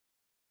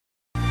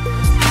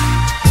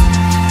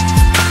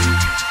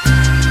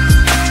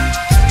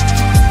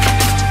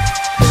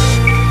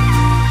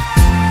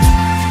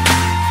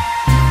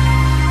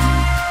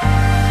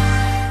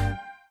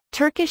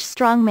Turkish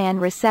strongman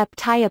Recep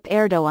Tayyip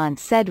Erdogan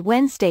said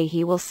Wednesday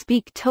he will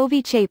speak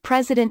toVice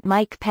President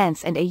Mike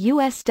Pence and a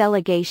U.S.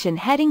 delegation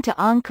heading to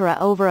Ankara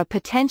over a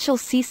potential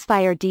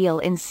ceasefire deal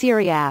in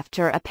Syria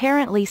after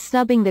apparently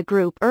snubbing the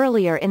group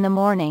earlier in the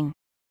morning.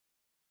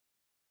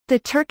 The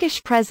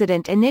Turkish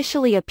president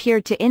initially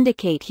appeared to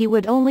indicate he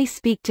would only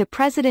speak to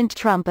President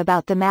Trump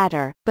about the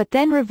matter, but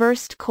then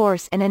reversed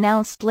course and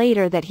announced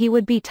later that he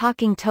would be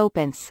talking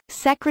toPence,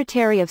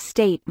 Secretary of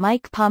State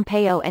Mike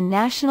Pompeo and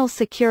National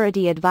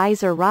Security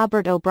Advisor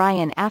Robert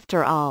O'Brien.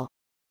 After all,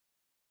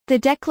 the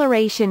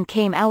declaration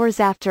came hours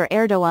after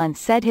Erdogan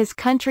said his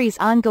country's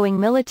ongoing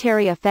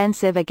military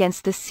offensive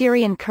against the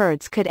Syrian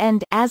Kurds could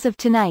end, as of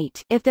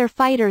tonight, if their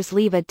fighters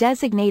leave a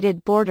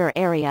designated border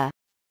area.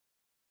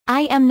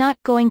 "I am not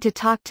going to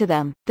talk to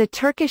them," the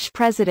Turkish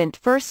president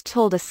first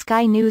told a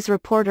Sky News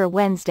reporter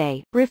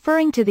Wednesday,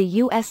 referring to the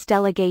U.S.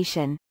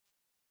 delegation.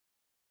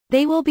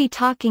 "They will be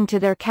talking to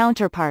their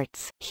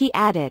counterparts," he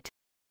added.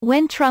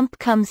 "When Trump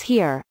comes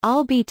here,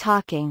 I'll be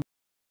talking."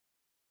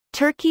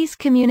 Turkey's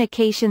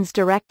communications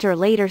director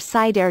later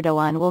said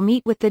Erdogan will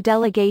meet with the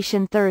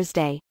delegation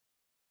Thursday.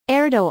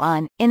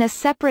 Erdogan, in a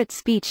separate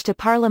speech to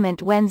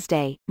Parliament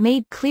Wednesday,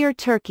 made clear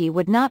Turkey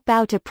would not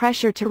bow to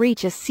pressure to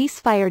reach a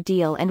ceasefire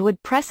deal and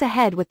would press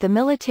ahead with the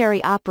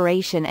military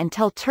operation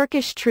until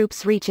Turkish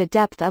troops reach a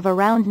depth of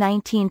around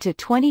 19 to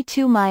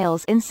 22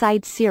 miles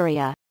inside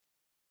Syria.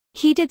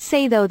 He did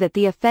say though that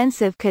the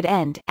offensive could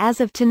end, as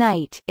of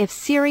tonight, if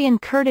Syrian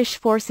Kurdish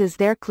forces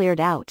there cleared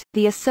out,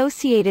 the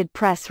Associated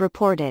Press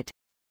reported.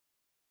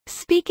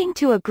 Speaking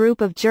to a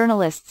group of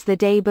journalists the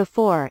day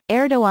before,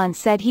 Erdogan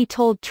said he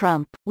told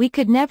Trump, "We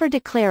could never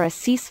declare a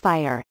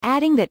ceasefire,"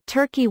 adding that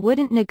Turkey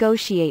wouldn't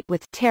negotiate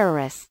with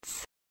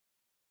terrorists.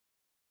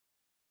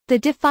 The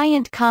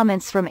defiant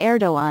comments from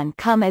Erdogan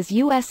come as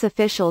U.S.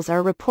 officials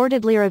are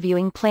reportedly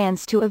reviewing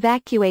plans to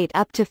evacuate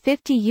up to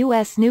 50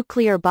 U.S.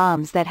 nuclear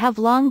bombs that have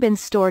long been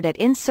stored at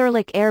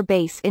Incirlik Air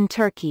Base in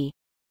Turkey.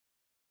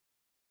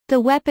 The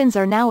weapons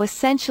are now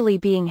essentially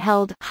being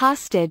held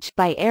hostage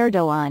by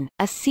Erdogan,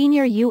 a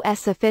senior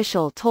U.S.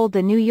 official told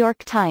the New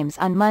York Times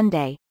on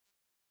Monday.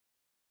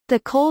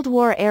 The Cold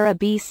War-era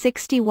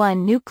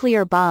B-61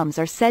 nuclear bombs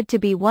are said to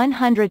be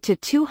 100 to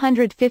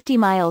 250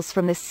 miles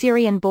from the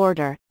Syrian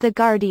border, The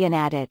Guardian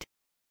added.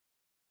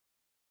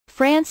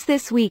 France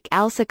this week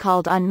also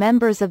called on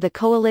members of the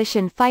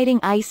coalition fighting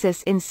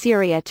ISIS in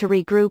Syria to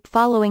regroup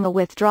following a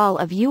withdrawal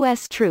of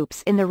U.S.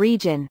 troops in the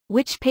region,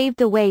 which paved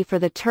the way for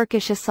the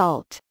Turkish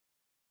assault.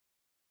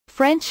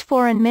 French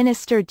Foreign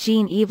Minister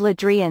Jean-Yves Le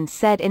Drian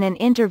said in an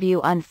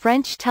interview on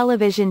French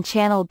television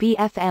channel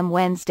BFM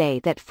Wednesday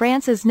that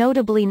France is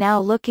notably now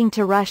looking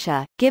to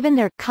Russia, given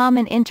their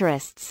common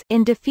interests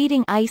in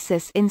defeating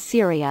ISIS in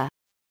Syria.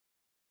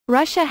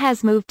 Russia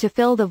has moved to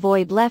fill the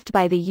void left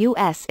by the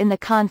U.S. in the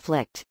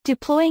conflict,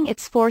 deploying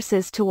its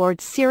forces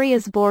towards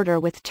Syria's border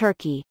with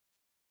Turkey.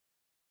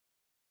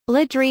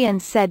 Le Drian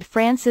said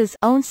France's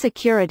own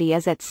security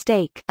is at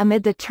stake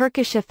amid the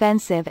Turkish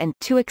offensive and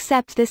to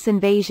accept this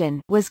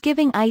invasion was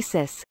giving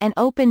ISIS an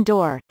open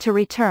door to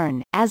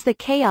return, as the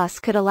chaos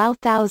could allow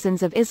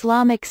thousands of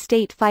Islamic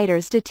State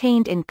fighters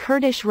detained in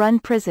Kurdish-run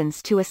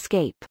prisons to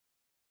escape.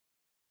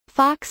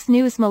 Fox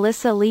News'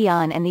 Melissa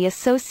Leon and the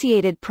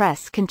Associated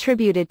Press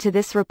contributed to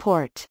this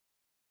report.